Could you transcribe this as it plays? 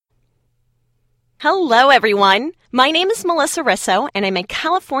Hello, everyone. My name is Melissa Risso, and I'm a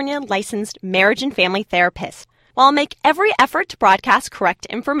California licensed marriage and family therapist. While I'll make every effort to broadcast correct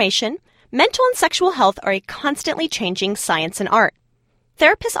information, mental and sexual health are a constantly changing science and art.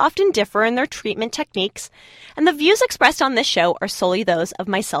 Therapists often differ in their treatment techniques, and the views expressed on this show are solely those of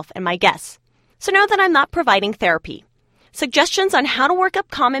myself and my guests. So know that I'm not providing therapy. Suggestions on how to work up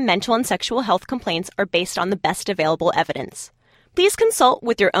common mental and sexual health complaints are based on the best available evidence. Please consult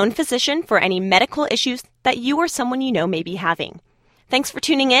with your own physician for any medical issues that you or someone you know may be having. Thanks for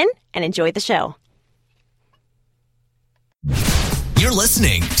tuning in and enjoy the show. You're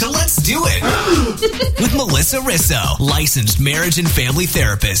listening to Let's Do It with Melissa Risso, licensed marriage and family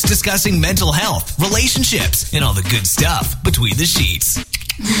therapist, discussing mental health, relationships, and all the good stuff between the sheets.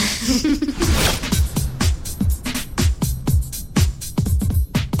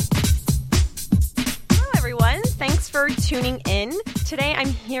 Thanks for tuning in. Today I'm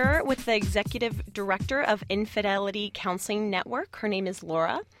here with the Executive Director of Infidelity Counseling Network. Her name is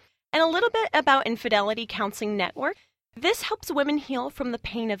Laura. And a little bit about Infidelity Counseling Network. This helps women heal from the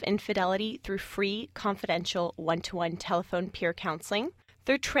pain of infidelity through free, confidential, one-to-one telephone peer counseling.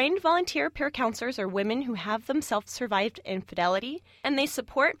 Their trained volunteer peer counselors are women who have themselves survived infidelity, and they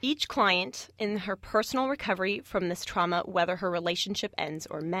support each client in her personal recovery from this trauma, whether her relationship ends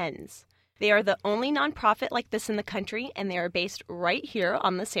or mends. They are the only nonprofit like this in the country, and they are based right here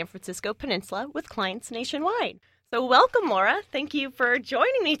on the San Francisco Peninsula with clients nationwide. So welcome, Laura. Thank you for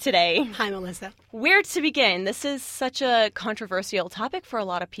joining me today. Hi, Melissa. Where to begin? This is such a controversial topic for a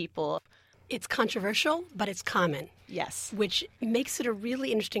lot of people. It's controversial, but it's common. Yes. Which makes it a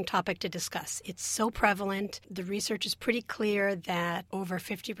really interesting topic to discuss. It's so prevalent. The research is pretty clear that over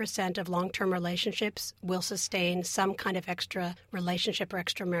 50% of long-term relationships will sustain some kind of extra relationship or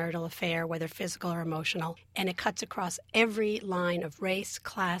extramarital affair, whether physical or emotional. And it cuts across every line of race,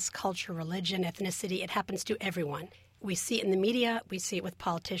 class, culture, religion, ethnicity. It happens to everyone. We see it in the media, we see it with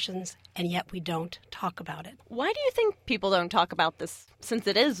politicians, and yet we don't talk about it. Why do you think people don't talk about this, since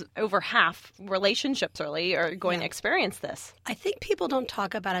it is over half relationships really are going to experience this? I think people don't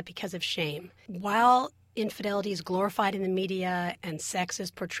talk about it because of shame. While infidelity is glorified in the media and sex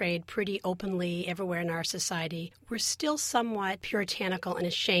is portrayed pretty openly everywhere in our society, we're still somewhat puritanical and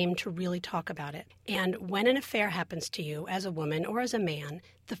ashamed to really talk about it. And when an affair happens to you as a woman or as a man,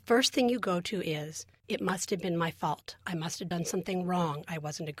 the first thing you go to is, it must have been my fault. I must have done something wrong. I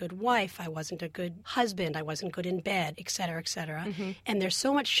wasn't a good wife. I wasn't a good husband. I wasn't good in bed, et cetera, et cetera. Mm-hmm. And there's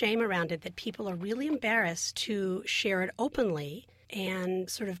so much shame around it that people are really embarrassed to share it openly and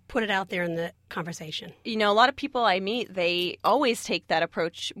sort of put it out there in the conversation. You know, a lot of people I meet, they always take that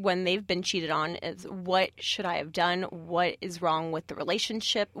approach when they've been cheated on is, what should I have done? What is wrong with the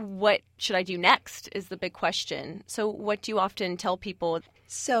relationship? What should I do next is the big question. So what do you often tell people?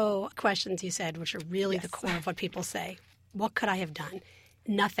 So questions you said, which are really the core of what people say. What could I have done?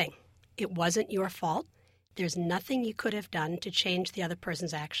 Nothing. It wasn't your fault. There's nothing you could have done to change the other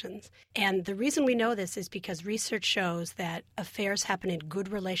person's actions. And the reason we know this is because research shows that affairs happen in good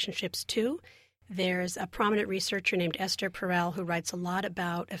relationships too. There's a prominent researcher named Esther Perel who writes a lot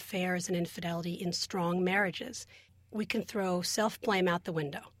about affairs and infidelity in strong marriages. We can throw self-blame out the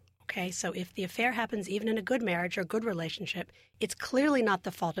window. Okay, so if the affair happens even in a good marriage or good relationship, it's clearly not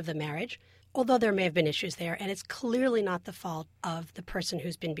the fault of the marriage, although there may have been issues there, and it's clearly not the fault of the person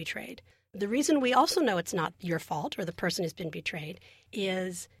who's been betrayed. The reason we also know it's not your fault or the person has been betrayed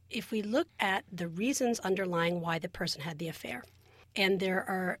is if we look at the reasons underlying why the person had the affair. And there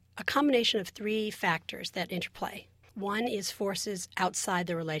are a combination of three factors that interplay. One is forces outside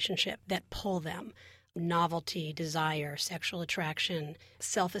the relationship that pull them. Novelty, desire, sexual attraction,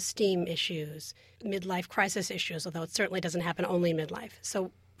 self-esteem issues, midlife crisis issues, although it certainly doesn't happen only in midlife.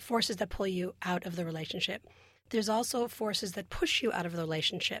 So forces that pull you out of the relationship. There's also forces that push you out of the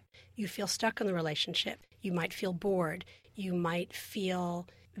relationship. You feel stuck in the relationship. You might feel bored. You might feel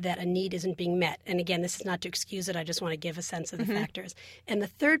that a need isn't being met. And again, this is not to excuse it. I just want to give a sense of the factors. And the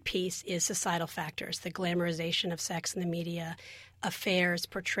third piece is societal factors, the glamorization of sex in the media, affairs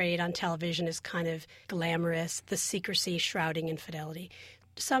portrayed on television as kind of glamorous, the secrecy shrouding infidelity.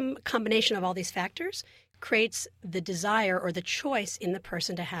 Some combination of all these factors creates the desire or the choice in the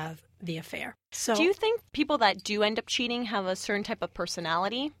person to have the affair. So, do you think people that do end up cheating have a certain type of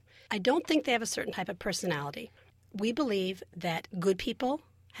personality? I don't think they have a certain type of personality. We believe that good people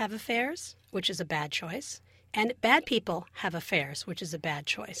have affairs, which is a bad choice, and bad people have affairs, which is a bad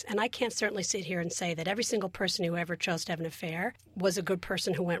choice. And I can't certainly sit here and say that every single person who ever chose to have an affair was a good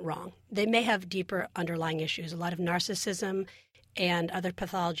person who went wrong. They may have deeper underlying issues. A lot of narcissism and other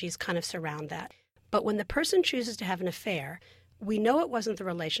pathologies kind of surround that. But when the person chooses to have an affair, We know it wasn't the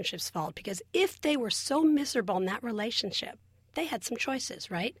relationship's fault because if they were so miserable in that relationship, they had some choices,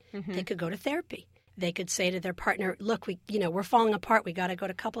 right? Mm-hmm. They could go to therapy. They could say to their partner, look, we're falling apart. We got to go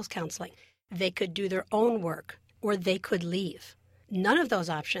to couples counseling. They could do their own work, or they could leave. None of those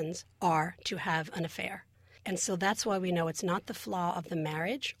options are to have an affair. And so that's why we know it's not the flaw of the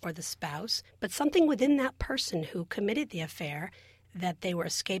marriage or the spouse, but something within that person who committed the affair that they were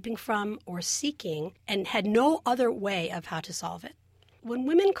escaping from or seeking and had no other way of how to solve it. When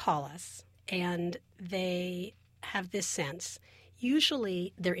women call us and they have this sense,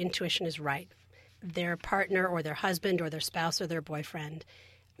 usually their intuition is right. Their partner or their husband or their spouse or their boyfriend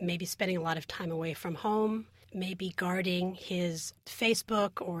may be spending a lot of time away from home, may be guarding his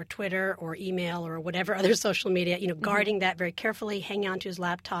Facebook or Twitter or email or whatever other social media, guarding that very carefully, hanging onto his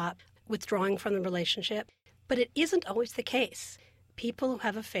laptop, withdrawing from the relationship. But it isn't always the case. People who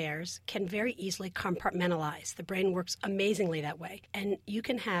have affairs can very easily compartmentalize. The brain works amazingly that way. And you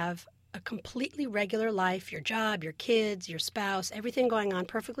can have a completely regular life, your job, your kids, your spouse, everything going on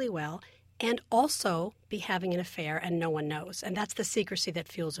perfectly well, and also be having an affair and no one knows. And that's the secrecy that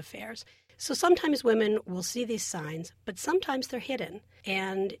fuels affairs. So sometimes women will see these signs, but sometimes they're hidden.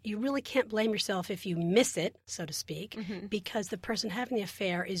 And you really can't blame yourself if you miss it, so to speak, because the person having the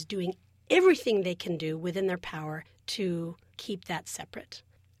affair is doing everything they can do within their power to keep that separate.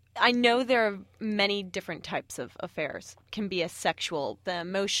 I know there are many different types of affairs. It can be a sexual, the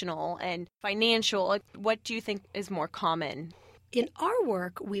emotional, and financial. What do you think is more common? In our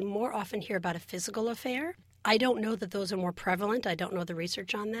work, we more often hear about a physical affair. I don't know that those are more prevalent. I don't know the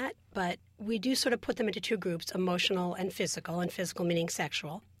research on that. But we do sort of put them into two groups, emotional and physical meaning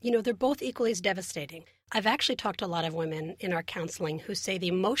sexual. They're both equally as devastating. I've actually talked to a lot of women in our counseling who say the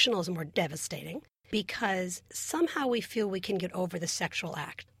emotional is more devastating because somehow we feel we can get over the sexual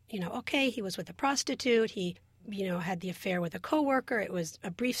act. Okay, he was with a prostitute, he had the affair with a coworker, it was a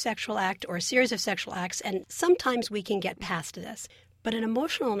brief sexual act or a series of sexual acts, and sometimes we can get past this. But an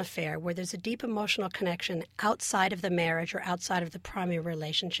emotional affair where there's a deep emotional connection outside of the marriage or outside of the primary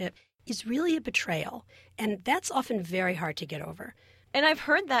relationship is really a betrayal, and that's often very hard to get over. And I've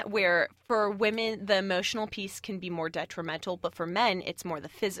heard that where for women, the emotional piece can be more detrimental, but for men, it's more the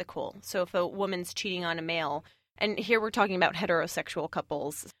physical. So if a woman's cheating on a male, and here we're talking about heterosexual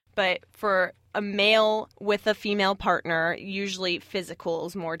couples, but for a male with a female partner, usually physical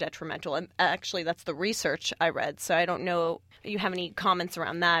is more detrimental. And actually, that's the research I read. So I don't know if you have any comments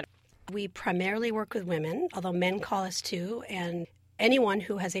around that. We primarily work with women, although men call us too. And anyone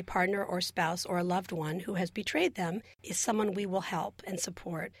who has a partner or spouse or a loved one who has betrayed them is someone we will help and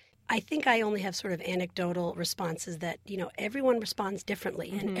support. I think I only have sort of anecdotal responses that, everyone responds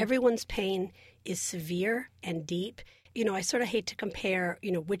differently and everyone's pain is severe and deep. I sort of hate to compare,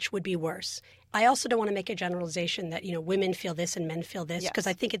 which would be worse. I also don't want to make a generalization that, women feel this and men feel this because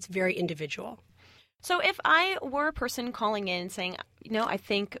I think it's very individual. So if I were a person calling in saying, I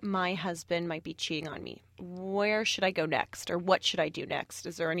think my husband might be cheating on me, where should I go next or what should I do next?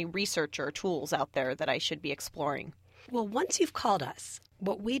 Is there any research or tools out there that I should be exploring? Well, once you've called us,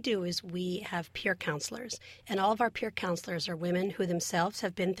 what we do is we have peer counselors, and all of our peer counselors are women who themselves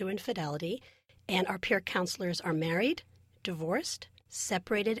have been through infidelity, and our peer counselors are married, divorced,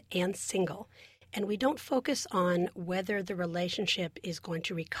 separated, and single. And we don't focus on whether the relationship is going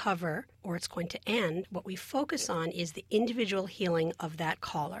to recover or it's going to end. What we focus on is the individual healing of that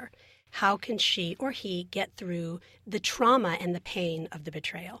caller. How can she or he get through the trauma and the pain of the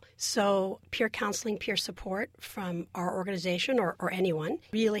betrayal? So peer counseling, peer support from our organization or anyone,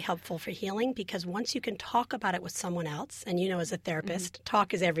 really helpful for healing because once you can talk about it with someone else, and as a therapist,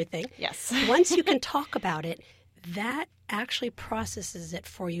 talk is everything. Yes. Once you can talk about it, that actually processes it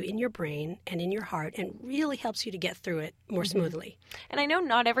for you in your brain and in your heart and really helps you to get through it more smoothly. And I know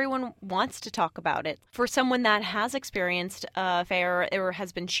not everyone wants to talk about it. For someone that has experienced an affair or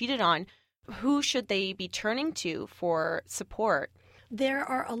has been cheated on, who should they be turning to for support? There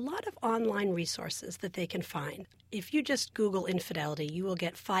are a lot of online resources that they can find. If you just Google infidelity, you will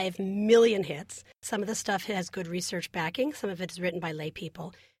get 5 million hits. Some of the stuff has good research backing. Some of it is written by lay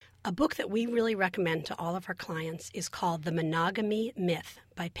people. A book that we really recommend to all of our clients is called The Monogamy Myth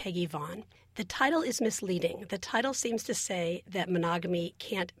by Peggy Vaughn. The title is misleading. The title seems to say that monogamy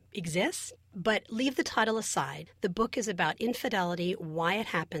can't exist, but leave the title aside. The book is about infidelity, why it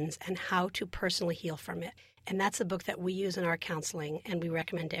happens, and how to personally heal from it. And that's a book that we use in our counseling and we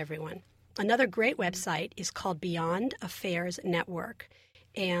recommend to everyone. Another great website is called Beyond Affairs Network.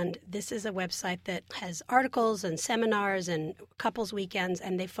 And this is a website that has articles and seminars and couples weekends,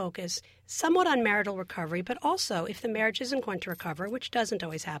 and they focus somewhat on marital recovery, but also if the marriage isn't going to recover, which doesn't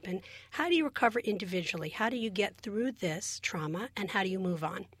always happen, how do you recover individually? How do you get through this trauma, and how do you move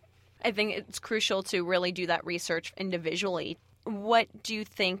on? I think it's crucial to really do that research individually. What do you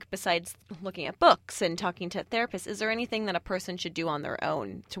think, besides looking at books and talking to therapists, is there anything that a person should do on their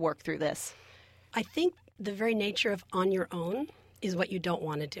own to work through this? I think the very nature of on your own is what you don't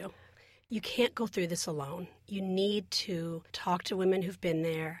want to do. You can't go through this alone. You need to talk to women who've been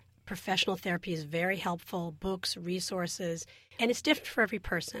there. Professional therapy is very helpful, books, resources, and it's different for every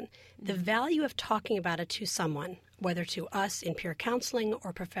person. The value of talking about it to someone, whether to us in peer counseling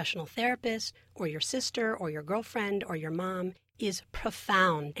or professional therapist or your sister or your girlfriend or your mom, is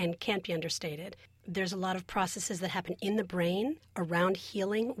profound and can't be understated. There's a lot of processes that happen in the brain around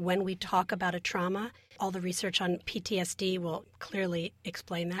healing when we talk about a trauma. All the research on PTSD will clearly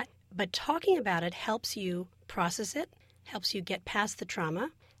explain that. But talking about it helps you process it, helps you get past the trauma,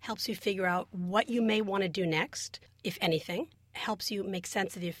 helps you figure out what you may want to do next, if anything, helps you make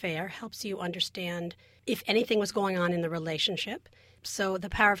sense of the affair, helps you understand if anything was going on in the relationship. So the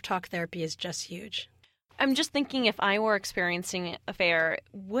power of talk therapy is just huge. I'm just thinking, if I were experiencing an affair,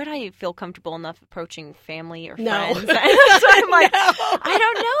 would I feel comfortable enough approaching family or friends? No. So I'm like, No. I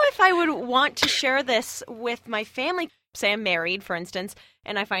don't know if I would want to share this with my family. Say I'm married, for instance,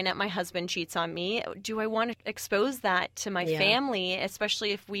 and I find out my husband cheats on me. Do I want to expose that to my family,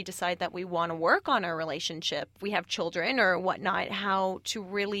 especially if we decide that we want to work on our relationship, we have children or whatnot, how to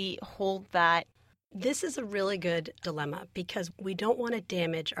really hold that? This is a really good dilemma because we don't want to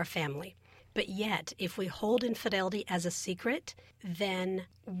damage our family. But yet, if we hold infidelity as a secret, then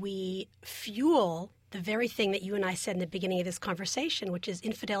we fuel the very thing that you and I said in the beginning of this conversation, which is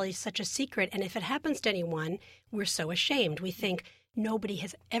infidelity is such a secret. And if it happens to anyone, we're so ashamed. We think nobody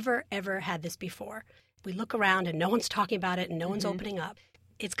has ever had this before. We look around and no one's talking about it and no one's opening up.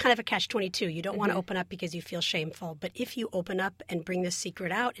 It's kind of a catch-22. You don't want to open up because you feel shameful. But if you open up and bring this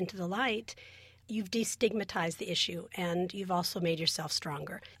secret out into the light, you've destigmatized the issue and you've also made yourself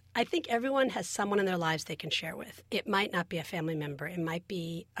stronger. I think everyone has someone in their lives they can share with. It might not be a family member. It might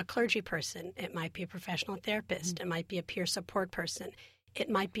be a clergy person. It might be a professional therapist. It might be a peer support person. It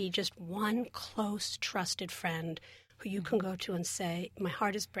might be just one close, trusted friend who you can go to and say, my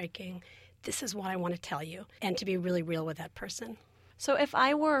heart is breaking. This is what I want to tell you. And to be really real with that person. So if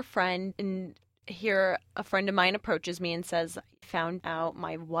I were a friend and here a friend of mine approaches me and says, I found out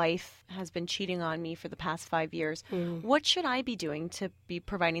my wife has been cheating on me for the past 5 years. What should I be doing to be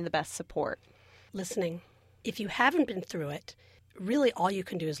providing the best support? Listening. If you haven't been through it, really all you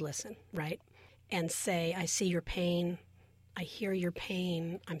can do is listen, right? And say, I see your pain. I hear your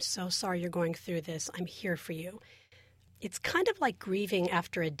pain. I'm so sorry you're going through this. I'm here for you. It's kind of like grieving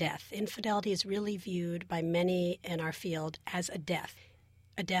after a death. Infidelity is really viewed by many in our field as a death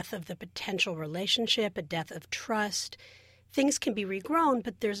of the potential relationship, a death of trust. Things can be regrown,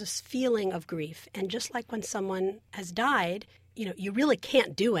 but there's this feeling of grief. And just like when someone has died, you really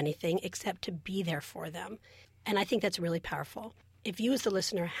can't do anything except to be there for them. And I think that's really powerful. If you as the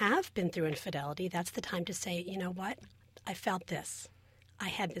listener have been through infidelity, that's the time to say, you know what? I felt this. I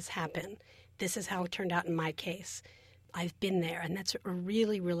had this happen. This is how it turned out in my case. I've been there. And that's a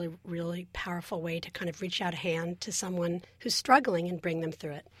really, really, really powerful way to kind of reach out a hand to someone who's struggling and bring them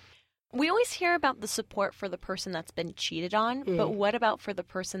through it. We always hear about the support for the person that's been cheated on, but what about for the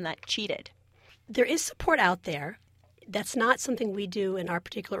person that cheated? There is support out there. That's not something we do in our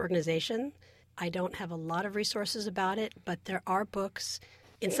particular organization. I don't have a lot of resources about it, but there are books.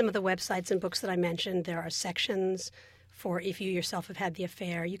 In some of the websites and books that I mentioned, there are sections for if you yourself have had the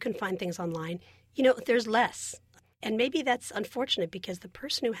affair. You can find things online. There's less. And maybe that's unfortunate because the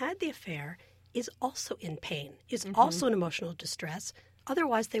person who had the affair is also in pain, is also in emotional distress.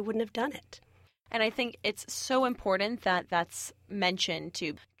 Otherwise, they wouldn't have done it. And I think it's so important that that's mentioned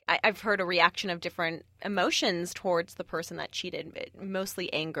too. I've heard a reaction of different emotions towards the person that cheated,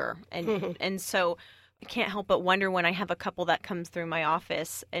 mostly anger. And so I can't help but wonder when I have a couple that comes through my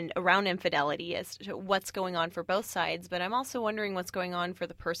office and around infidelity as to what's going on for both sides. But I'm also wondering what's going on for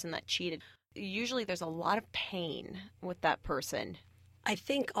the person that cheated. Usually there's a lot of pain with that person. I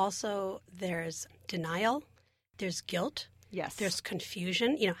think also there's denial, there's guilt, yes, there's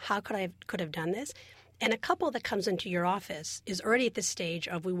confusion. How could have done this? And a couple that comes into your office is already at the stage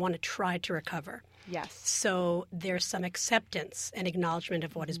of we want to try to recover. Yes. So there's some acceptance and acknowledgement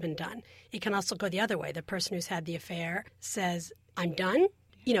of what has been done. It can also go the other way. The person who's had the affair says, I'm done.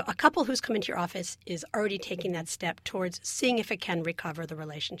 A couple who's come into your office is already taking that step towards seeing if it can recover the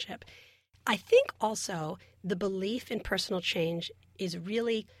relationship. I think also the belief in personal change is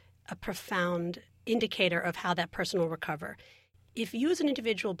really a profound indicator of how that person will recover. If you as an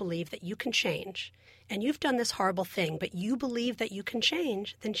individual believe that you can change, and you've done this horrible thing, but you believe that you can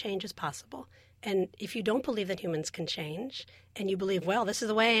change, then change is possible. And if you don't believe that humans can change, and you believe, well, this is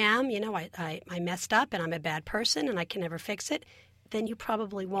the way I am, I messed up and I'm a bad person and I can never fix it, then you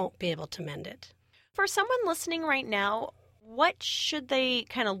probably won't be able to mend it. For someone listening right now, what should they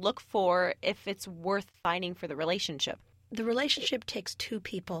kind of look for if it's worth fighting for the relationship? The relationship takes two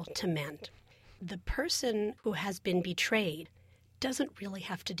people to mend. The person who has been betrayed doesn't really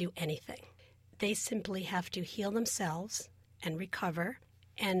have to do anything. They simply have to heal themselves and recover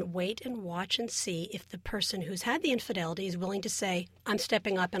and wait and watch and see if the person who's had the infidelity is willing to say, I'm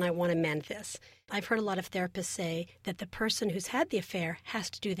stepping up and I want to mend this. I've heard a lot of therapists say that the person who's had the affair has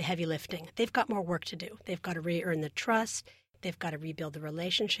to do the heavy lifting. They've got more work to do. They've got to re-earn the trust. They've got to rebuild the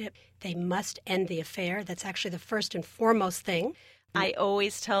relationship. They must end the affair. That's actually the first and foremost thing. I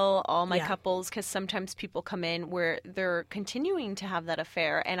always tell all my couples, because sometimes people come in where they're continuing to have that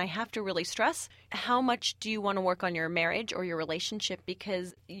affair, and I have to really stress, how much do you want to work on your marriage or your relationship,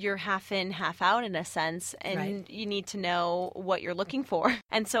 because you're half in, half out in a sense, and you need to know what you're looking for.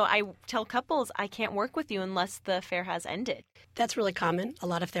 And so I tell couples, I can't work with you unless the affair has ended. That's really common. A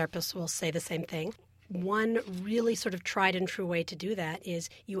lot of therapists will say the same thing. One really sort of tried and true way to do that is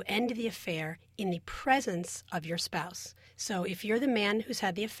you end the affair in the presence of your spouse. So if you're the man who's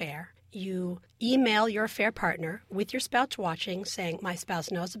had the affair, you email your affair partner with your spouse watching saying, my spouse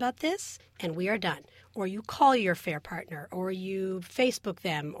knows about this and we are done. Or you call your affair partner, or you Facebook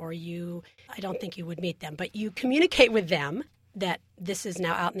them, or I don't think you would meet them, but you communicate with them that this is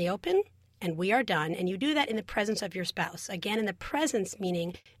now out in the open and we are done, and you do that in the presence of your spouse. Again, in the presence,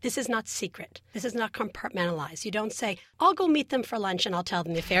 meaning this is not secret. This is not compartmentalized. You don't say, I'll go meet them for lunch and I'll tell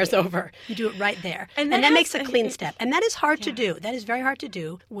them the affair's over. You do it right there. And that makes a clean step. And that is hard to do. That is very hard to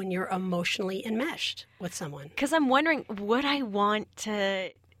do when you're emotionally enmeshed with someone. Because I'm wondering, would I want to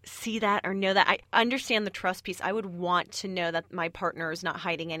see that or know that? I understand the trust piece. I would want to know that my partner is not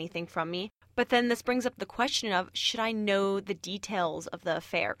hiding anything from me. But then this brings up the question of, should I know the details of the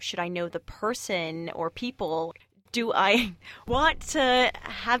affair? Should I know the person or people? Do I want to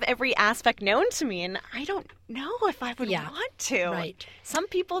have every aspect known to me? And I don't know if I would want to. Right. Some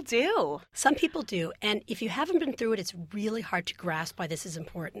people do. Some people do. And if you haven't been through it, it's really hard to grasp why this is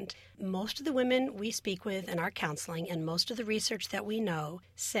important. Most of the women we speak with in our counseling and most of the research that we know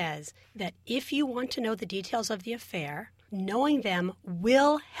says that if you want to know the details of the affair, knowing them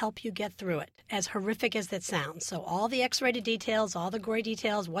will help you get through it, as horrific as that sounds. So all the X-rated details, all the gory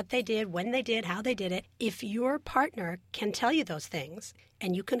details, what they did, when they did, how they did it, if your partner can tell you those things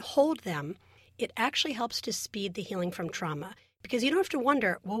and you can hold them, it actually helps to speed the healing from trauma. Because you don't have to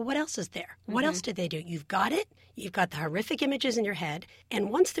wonder, well, what else is there? What else did they do? You've got it. You've got the horrific images in your head.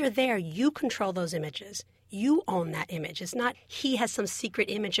 And once they're there, you control those images. You own that image. It's not he has some secret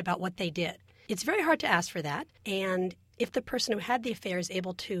image about what they did. It's very hard to ask for that. And if the person who had the affair is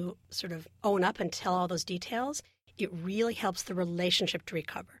able to sort of own up and tell all those details, it really helps the relationship to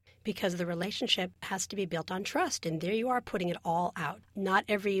recover, because the relationship has to be built on trust. And there you are putting it all out. Not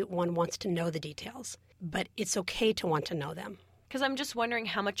everyone wants to know the details, but it's okay to want to know them. Because I'm just wondering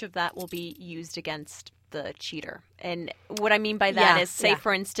how much of that will be used against the cheater. And what I mean by that is, say,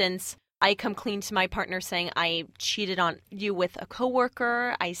 for instance, I come clean to my partner saying I cheated on you with a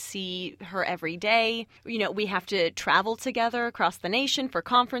coworker. I see her every day. You know, we have to travel together across the nation for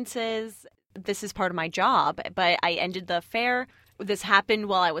conferences. This is part of my job, but I ended the affair. This happened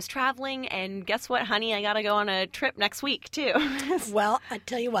while I was traveling, and guess what, honey? I got to go on a trip next week, too. Well, I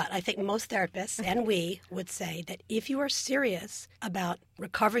tell you what, I think most therapists and we would say that if you are serious about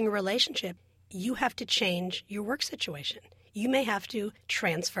recovering a relationship, you have to change your work situation. You may have to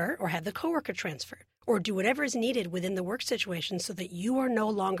transfer or have the coworker transfer or do whatever is needed within the work situation so that you are no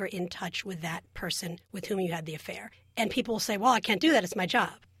longer in touch with that person with whom you had the affair. And people will say, well, I can't do that. It's my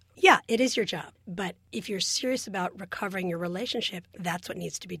job. Yeah, it is your job. But if you're serious about recovering your relationship, that's what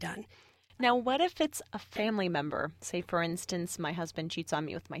needs to be done. Now, what if it's a family member? Say, for instance, my husband cheats on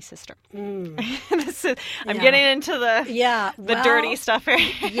me with my sister. I'm getting into the dirty stuff here.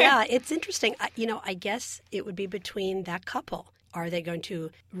 Yeah, it's interesting. I guess it would be between that couple. Are they going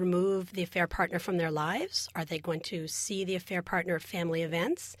to remove the affair partner from their lives? Are they going to see the affair partner at family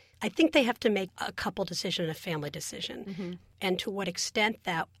events? I think they have to make a couple decision and a family decision. Mm-hmm. And to what extent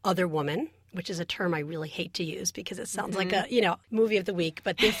that other woman, which is a term I really hate to use because it sounds like a, movie of the week,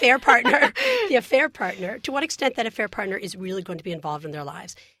 but the affair partner, to what extent that affair partner is really going to be involved in their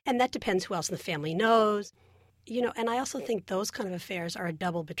lives. And that depends who else in the family knows. And I also think those kind of affairs are a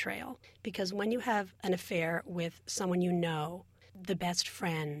double betrayal, because when you have an affair with someone you know, the best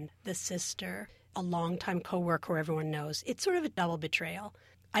friend, the sister, a longtime coworker who everyone knows. It's sort of a double betrayal.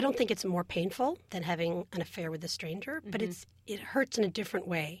 I don't think it's more painful than having an affair with a stranger, but it hurts in a different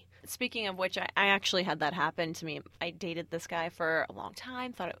way. Speaking of which, I actually had that happen to me. I dated this guy for a long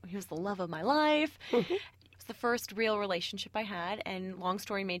time, thought he was the love of my life. It was the first real relationship I had, and long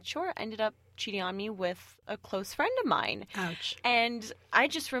story made short, ended up cheating on me with a close friend of mine. Ouch. And I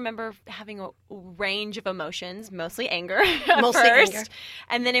just remember having a range of emotions, mostly anger at Mostly first. anger.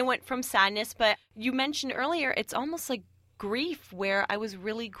 And then it went from sadness, but you mentioned earlier, it's almost like grief, where I was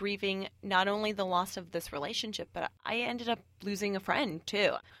really grieving not only the loss of this relationship, but I ended up losing a friend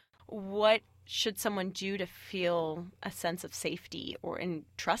too. What should someone do to feel a sense of safety or in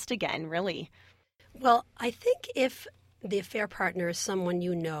trust again, really? Well, I think if the affair partner is someone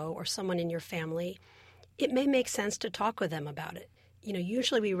you know or someone in your family, it may make sense to talk with them about it.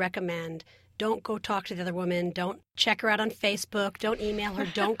 Usually we recommend don't go talk to the other woman, don't check her out on Facebook, don't email her,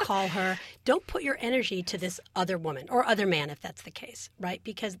 don't call her, don't put your energy to this other woman or other man if that's the case, right?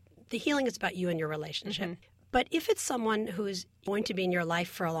 Because the healing is about you and your relationship. But if it's someone who's going to be in your life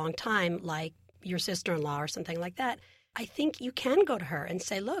for a long time, like your sister-in-law or something like that, I think you can go to her and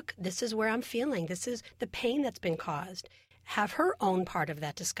say, look, this is where I'm feeling. This is the pain that's been caused. Have her own part of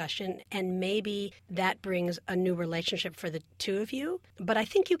that discussion, and maybe that brings a new relationship for the two of you. But I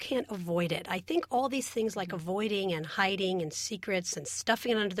think you can't avoid it. I think all these things like avoiding and hiding and secrets and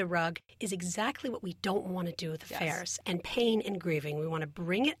stuffing it under the rug is exactly what we don't want to do with affairs. And pain and grieving. We want to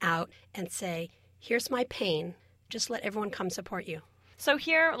bring it out and say, here's my pain. Just let everyone come support you. So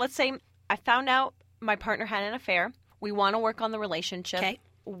here, let's say I found out my partner had an affair. We want to work on the relationship. Okay.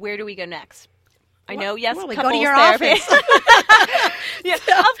 Where do we go next? I know, yes, well, we couples go to your therapy. office. Yeah,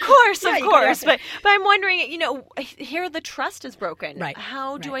 of course. you go to your office. But I'm wondering, here the trust is broken. Right.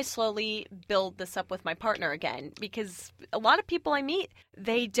 How do Right. I slowly build this up with my partner again? Because a lot of people I meet,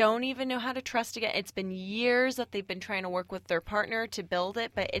 they don't even know how to trust again. It's been years that they've been trying to work with their partner to build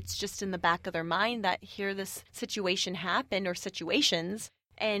it, but it's just in the back of their mind that here this situation happened or situations,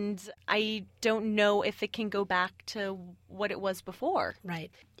 and I don't know if it can go back to what it was before. Right.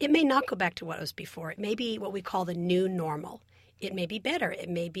 It may not go back to what it was before. It may be what we call the new normal. It may be better. It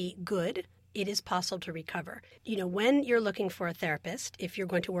may be good. It is possible to recover. When you're looking for a therapist, if you're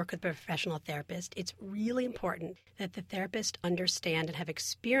going to work with a professional therapist, it's really important that the therapist understand and have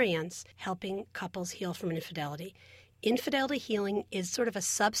experience helping couples heal from infidelity. Infidelity healing is sort of a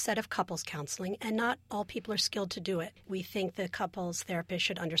subset of couples counseling, and not all people are skilled to do it. We think the couples therapist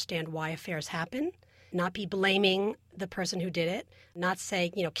should understand why affairs happen, not be blaming the person who did it, not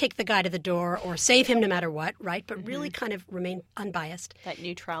say, kick the guy to the door or save him no matter what, right? But really kind of remain unbiased. That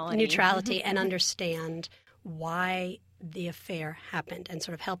neutrality. Neutrality and understand why the affair happened and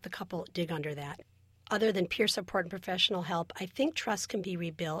sort of help the couple dig under that. Other than peer support and professional help, I think trust can be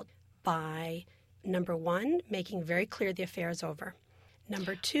rebuilt by, number one, making very clear the affair is over.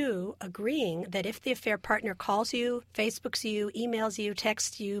 Number two, agreeing that if the affair partner calls you, Facebooks you, emails you,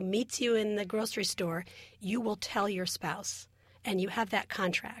 texts you, meets you in the grocery store, you will tell your spouse, and you have that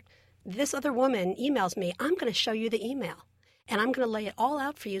contract. This other woman emails me, I'm going to show you the email, and I'm going to lay it all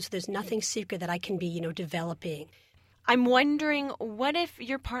out for you so there's nothing secret that I can be, developing. I'm wondering, what if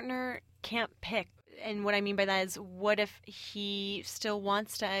your partner can't pick? And what I mean by that is, what if he still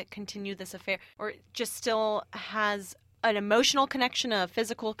wants to continue this affair or just still has an emotional connection, a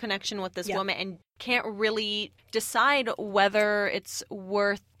physical connection with this woman and can't really decide whether it's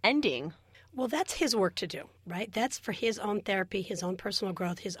worth ending? Well, that's his work to do, right? That's for his own therapy, his own personal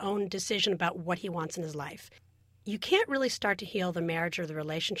growth, his own decision about what he wants in his life. You can't really start to heal the marriage or the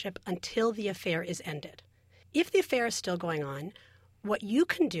relationship until the affair is ended. If the affair is still going on, what you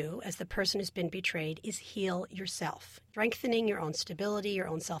can do as the person who's been betrayed is heal yourself, strengthening your own stability, your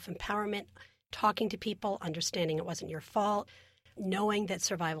own self-empowerment, talking to people, understanding it wasn't your fault, knowing that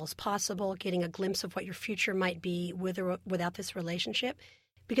survival is possible, getting a glimpse of what your future might be with or without this relationship,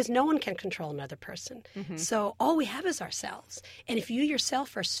 because no one can control another person. So all we have is ourselves. And if you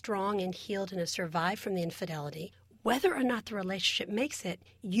yourself are strong and healed and have survived from the infidelity, whether or not the relationship makes it,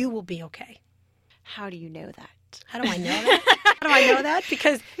 you will be okay. How do you know that? How do I know that? How do I know that?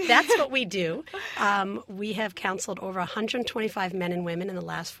 Because that's what we do. We have counseled over 125 men and women in the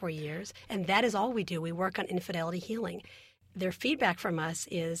last 4 years, and that is all we do. We work on infidelity healing. Their feedback from us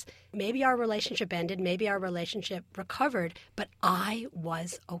is, maybe our relationship ended, maybe our relationship recovered, but I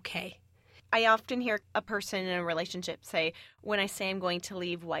was okay. I often hear a person in a relationship say, when I say I'm going to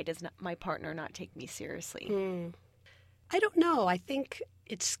leave, why does my partner not take me seriously? I don't know. I think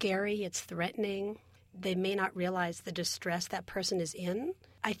it's scary, it's threatening. They may not realize the distress that person is in.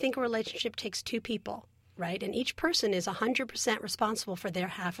 I think a relationship takes two people, right? And each person is 100% responsible for their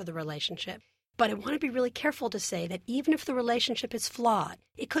half of the relationship. But I want to be really careful to say that even if the relationship is flawed,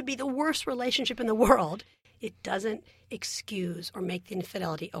 it could be the worst relationship in the world, it doesn't excuse or make the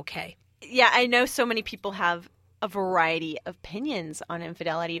infidelity okay. Yeah, I know so many people have a variety of opinions on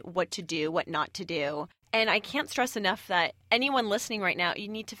infidelity, what to do, what not to do. And I can't stress enough that anyone listening right now, you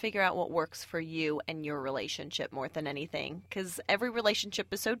need to figure out what works for you and your relationship more than anything. Because every relationship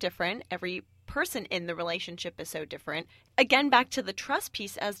is so different. Every person in the relationship is so different. Again, back to the trust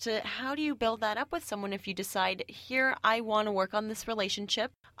piece as to how do you build that up with someone if you decide, here, I want to work on this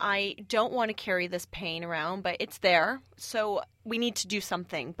relationship. I don't want to carry this pain around, but it's there. So we need to do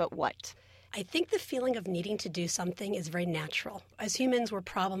something, but what? I think the feeling of needing to do something is very natural. As humans, we're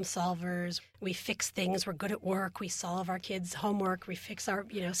problem solvers. We fix things. We're good at work. We solve our kids' homework. We fix our,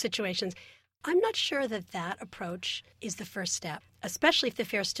 situations. I'm not sure that approach is the first step, especially if the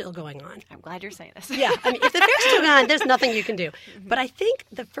affair's still going on. I'm glad you're saying this. Yeah. I mean, if the affair's still going on, there's nothing you can do. But I think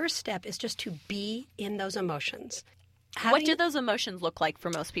the first step is just to be in those emotions. What do those emotions look like for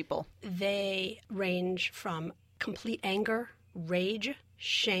most people? They range from complete anger, rage,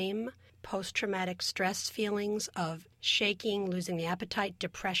 shame, post-traumatic stress feelings of shaking, losing the appetite,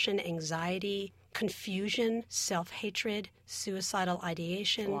 depression, anxiety, confusion, self-hatred, suicidal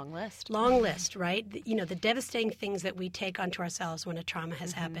ideation. Long list. Long list, right? The devastating things that we take onto ourselves when a trauma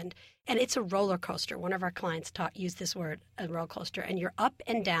has happened. And it's a roller coaster. One of our clients used this word, a roller coaster. And you're up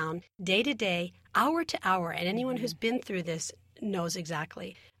and down, day to day, hour to hour. And anyone who's been through this knows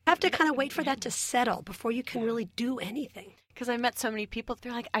exactly. You have to kind of wait for that to settle before you can really do anything. Because I met so many people,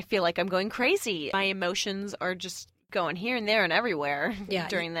 they're like, I feel like I'm going crazy. My emotions are just going here and there and everywhere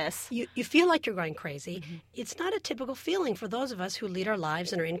during this. You feel like you're going crazy. It's not a typical feeling for those of us who lead our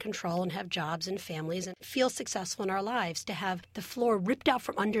lives and are in control and have jobs and families and feel successful in our lives to have the floor ripped out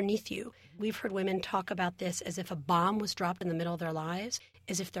from underneath you. We've heard women talk about this as if a bomb was dropped in the middle of their lives,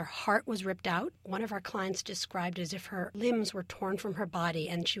 as if their heart was ripped out. One of our clients described it as if her limbs were torn from her body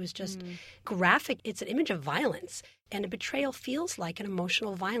and she was just graphic. It's an image of violence. And a betrayal feels like an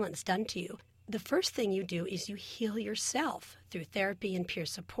emotional violence done to you. The first thing you do is you heal yourself through therapy and peer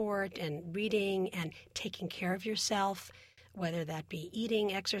support and reading and taking care of yourself, whether that be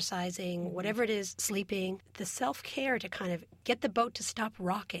eating, exercising, whatever it is, sleeping. The self-care to kind of get the boat to stop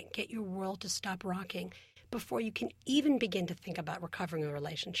rocking, get your world to stop rocking before you can even begin to think about recovering a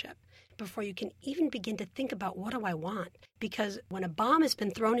relationship, before you can even begin to think about what do I want? Because when a bomb has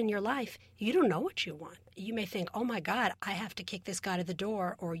been thrown in your life, you don't know what you want. You may think, oh my God, I have to kick this guy to the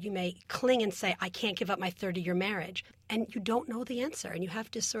door, or you may cling and say, I can't give up my 30-year marriage. And you don't know the answer, and you have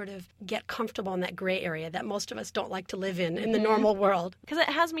to sort of get comfortable in that gray area that most of us don't like to live in the normal world. Because it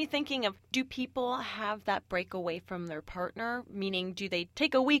has me thinking of, do people have that break away from their partner? Meaning, do they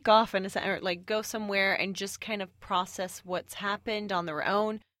take a week off and go somewhere and just kind of process what's happened on their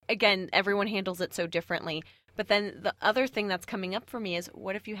own? Again, everyone handles it so differently. But then the other thing that's coming up for me is,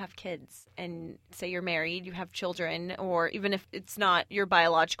 what if you have kids and say you're married, you have children, or even if it's not your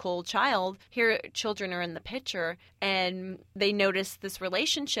biological child, here children are in the picture and they notice this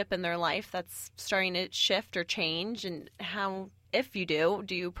relationship in their life that's starting to shift or change, and how, if you do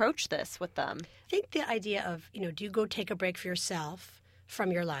you approach this with them? I think the idea of, do you go take a break for yourself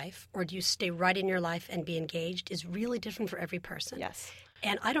from your life, or do you stay right in your life and be engaged is really different for every person. Yes.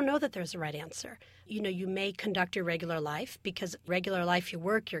 And I don't know that there's a right answer. You may conduct your regular life because regular life, you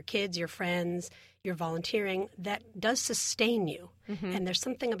work, your kids, your friends, your volunteering, that does sustain you. And there's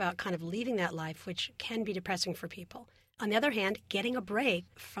something about kind of leaving that life which can be depressing for people. On the other hand, getting a break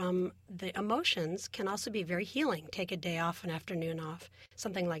from the emotions can also be very healing. Take a day off, an afternoon off,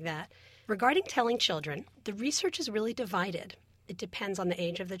 something like that. Regarding telling children, the research is really divided. It depends on the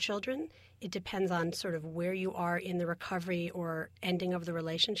age of the children. It depends on sort of where you are in the recovery or ending of the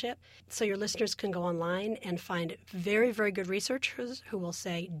relationship. So your listeners can go online and find very, very good researchers who will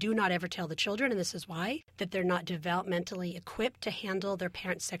say, do not ever tell the children, and this is why, that they're not developmentally equipped to handle their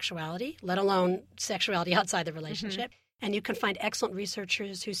parents' sexuality, let alone sexuality outside the relationship. And you can find excellent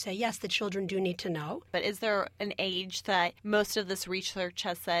researchers who say, yes, the children do need to know. But is there an age that most of this research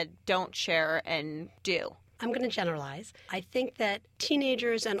has said don't share and do? I'm going to generalize. I think that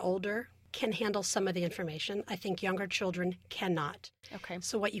teenagers and older can handle some of the information. I think younger children cannot. Okay.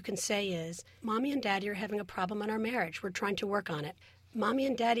 So what you can say is, Mommy and Daddy are having a problem in our marriage. We're trying to work on it. Mommy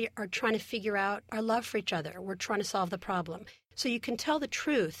and Daddy are trying to figure out our love for each other. We're trying to solve the problem. So you can tell the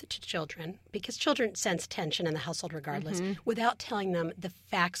truth to children, because children sense tension in the household regardless, without telling them the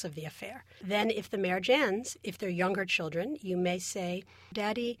facts of the affair. Then if the marriage ends, if they're younger children, you may say,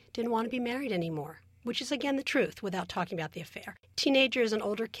 Daddy didn't want to be married anymore. which is, again, the truth without talking about the affair. Teenagers and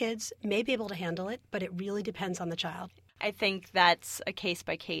older kids may be able to handle it, but it really depends on the child. I think that's a case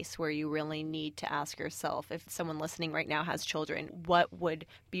by case where you really need to ask yourself, if someone listening right now has children, what would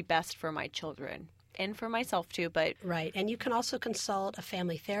be best for my children? And for myself too, but... Right. And you can also consult a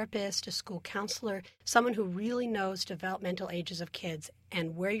family therapist, a school counselor, someone who really knows developmental ages of kids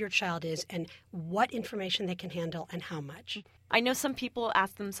and where your child is and what information they can handle and how much. I know some people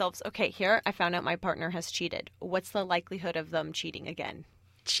ask themselves, okay, here I found out my partner has cheated. What's the likelihood of them cheating again?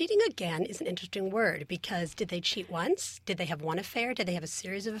 Cheating again is an interesting word because did they cheat once? Did they have one affair? Did they have a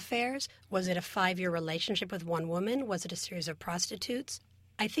series of affairs? Was it a 5-year relationship with one woman? Was it a series of prostitutes?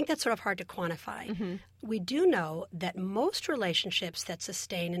 I think that's sort of hard to quantify. Mm-hmm. We do know that most relationships that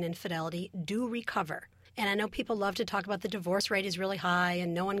sustain an infidelity do recover. And I know people love to talk about the divorce rate is really high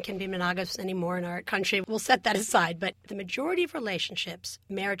and no one can be monogamous anymore in our country. We'll set that aside. But the majority of relationships,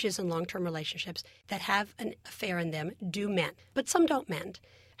 marriages and long-term relationships that have an affair in them do mend, but some don't mend.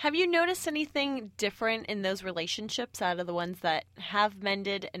 Have you noticed anything different in those relationships out of the ones that have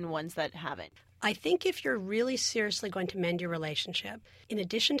mended and ones that haven't? I think if you're really seriously going to mend your relationship, in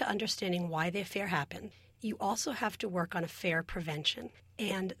addition to understanding why the affair happened, you also have to work on affair prevention.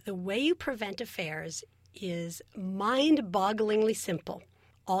 And the way you prevent affairs is mind-bogglingly simple.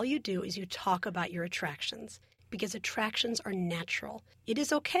 All you do is you talk about your attractions, because attractions are natural. It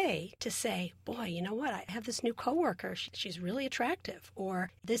is okay to say, boy, you know what, I have this new coworker. She's really attractive.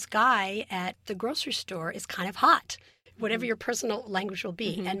 Or this guy at the grocery store is kind of hot. Whatever your personal language will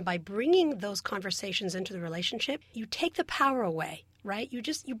be. Mm-hmm. And by bringing those conversations into the relationship, you take the power away, right?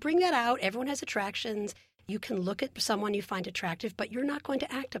 You bring that out. Everyone has attractions. You can look at someone you find attractive, but you're not going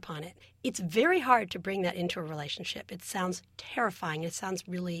to act upon it. It's very hard to bring that into a relationship. It sounds terrifying. It sounds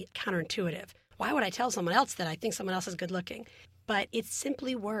really counterintuitive. Why would I tell someone else that I think someone else is good looking? But it's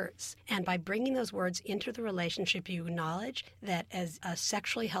simply words. And by bringing those words into the relationship, you acknowledge that as a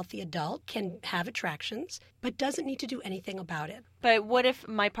sexually healthy adult can have attractions, but doesn't need to do anything about it. But what if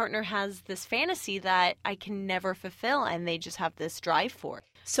my partner has this fantasy that I can never fulfill and they just have this drive for it?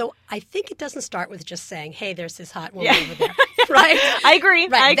 So I think it doesn't start with just saying, hey, there's this hot woman over there. Right? I agree.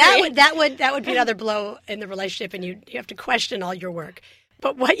 Right. I agree. That would be another blow in the relationship, and you have to question all your work.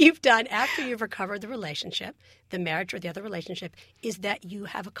 But what you've done after you've recovered the relationship, the marriage or the other relationship, is that you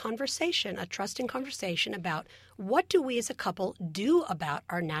have a conversation, a trusting conversation about what do we as a couple do about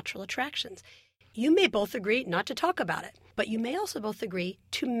our natural attractions. You may both agree not to talk about it, but you may also both agree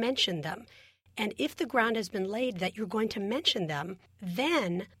to mention them. And if the ground has been laid that you're going to mention them,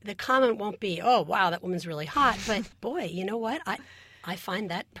 then the comment won't be, oh, wow, that woman's really hot. But boy, you know what? I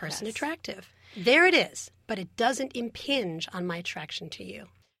find that person attractive. There it is, but it doesn't impinge on my attraction to you.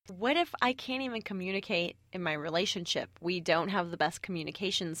 What if I can't even communicate in my relationship? We don't have the best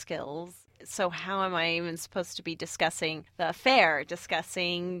communication skills. So how am I even supposed to be discussing the affair,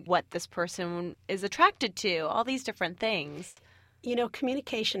 discussing what this person is attracted to, all these different things? You know,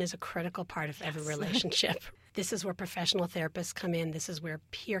 communication is a critical part of every relationship. This is where professional therapists come in. This is where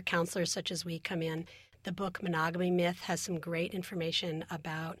peer counselors such as we come in. The book Monogamy Myth has some great information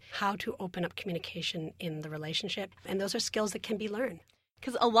about how to open up communication in the relationship. And those are skills that can be learned.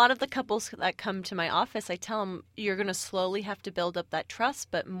 Because a lot of the couples that come to my office, I tell them you're going to slowly have to build up that trust.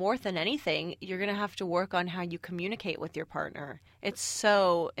 But more than anything, you're going to have to work on how you communicate with your partner. It's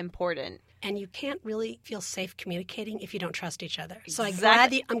so important. And you can't really feel safe communicating if you don't trust each other. So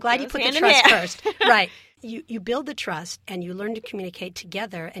Exactly. I'm glad you put the trust first. Right. You build the trust and you learn to communicate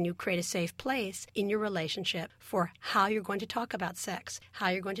together and you create a safe place in your relationship for how you're going to talk about sex, how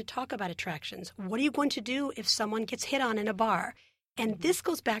you're going to talk about attractions. What are you going to do if someone gets hit on in a bar? And this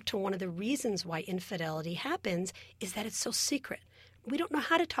goes back to one of the reasons why infidelity happens is that it's so secret. We don't know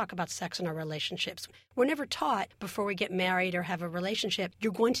how to talk about sex in our relationships. We're never taught before we get married or have a relationship,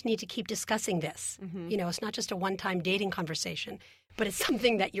 you're going to need to keep discussing this. Mm-hmm. You know, it's not just a one-time dating conversation, but it's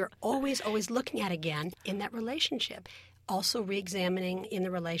something that you're always looking at again in that relationship. Also re-examining in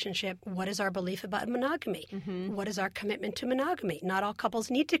the relationship, what is our belief about monogamy? Mm-hmm. What is our commitment to monogamy? Not all couples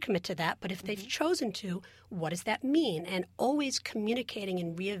need to commit to that, but if they've chosen to, what does that mean? And always communicating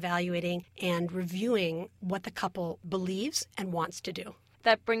and reevaluating and reviewing what the couple believes and wants to do.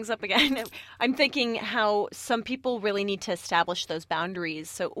 That brings up again, I'm thinking how some people really need to establish those boundaries.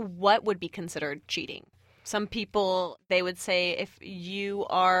 So what would be considered cheating? Some people, they would say if you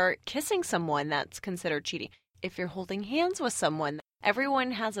are kissing someone, that's considered cheating. If you're holding hands with someone,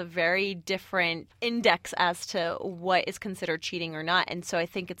 everyone has a very different index as to what is considered cheating or not. And so I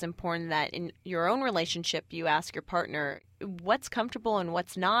think it's important that in your own relationship, you ask your partner what's comfortable and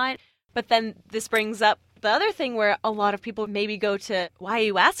what's not. But then this brings up The other thing where a lot of people maybe go to, why are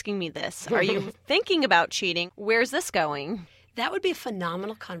you asking me this? Are you thinking about cheating? Where's this going? That would be a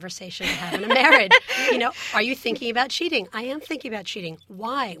phenomenal conversation to have in a marriage. Are you thinking about cheating? I am thinking about cheating.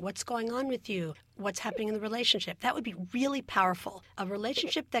 Why? What's going on with you? What's happening in the relationship? That would be really powerful. A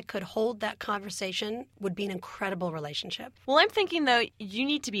relationship that could hold that conversation would be an incredible relationship. Well, I'm thinking, though, you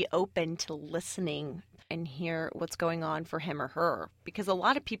need to be open to listening and hear what's going on for him or her, because a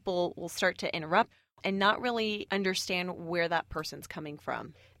lot of people will start to interrupt and not really understand where that person's coming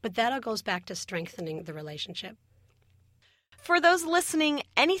from. But that all goes back to strengthening the relationship. For those listening,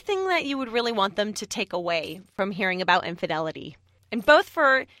 anything that you would really want them to take away from hearing about infidelity? And both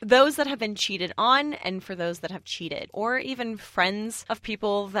for those that have been cheated on and for those that have cheated, or even friends of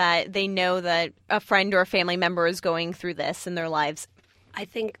people that they know that a friend or a family member is going through this in their lives. I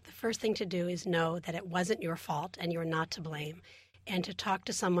think the first thing to do is know that it wasn't your fault and you're not to blame, and to talk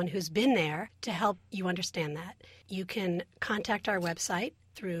to someone who's been there to help you understand that. You can contact our website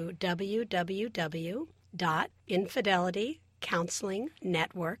through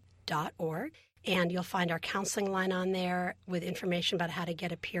www.infidelitycounselingnetwork.org. And you'll find our counseling line on there with information about how to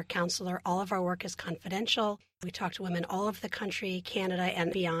get a peer counselor. All of our work is confidential. We talk to women all over the country, Canada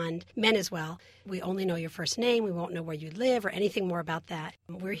and beyond, men as well. We only know your first name. We won't know where you live or anything more about that.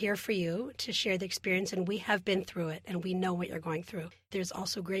 We're here for you to share the experience, and we have been through it, and we know what you're going through. There's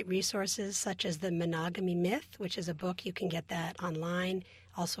also great resources such as The Monogamy Myth, which is a book. You can get that online.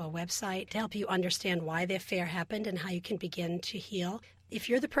 Also a website to help you understand why the affair happened and how you can begin to heal. If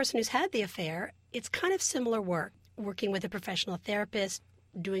you're the person who's had the affair, it's kind of similar work, working with a professional therapist,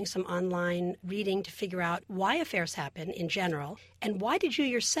 doing some online reading to figure out why affairs happen in general, and why did you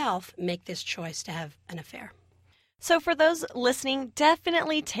yourself make this choice to have an affair. So for those listening,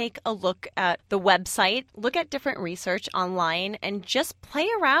 definitely take a look at the website, look at different research online, and just play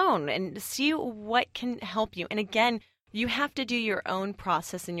around and see what can help you. And again, you have to do your own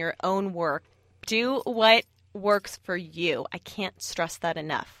process and your own work. Do what works for you. I can't stress that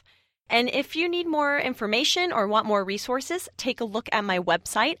enough. And if you need more information or want more resources, take a look at my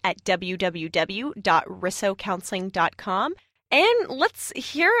website at www.rissocounseling.com. And let's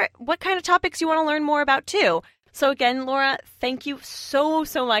hear what kind of topics you want to learn more about too. So again, Laura, thank you so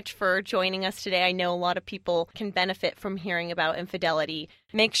much for joining us today. I know a lot of people can benefit from hearing about infidelity.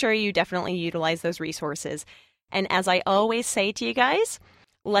 Make sure you definitely utilize those resources. And as I always say to you guys,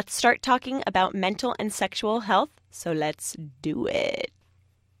 let's start talking about mental and sexual health. So let's do it.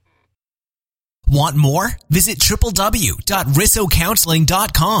 Want more? Visit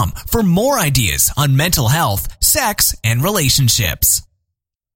www.rissocounseling.com for more ideas on mental health, sex, and relationships.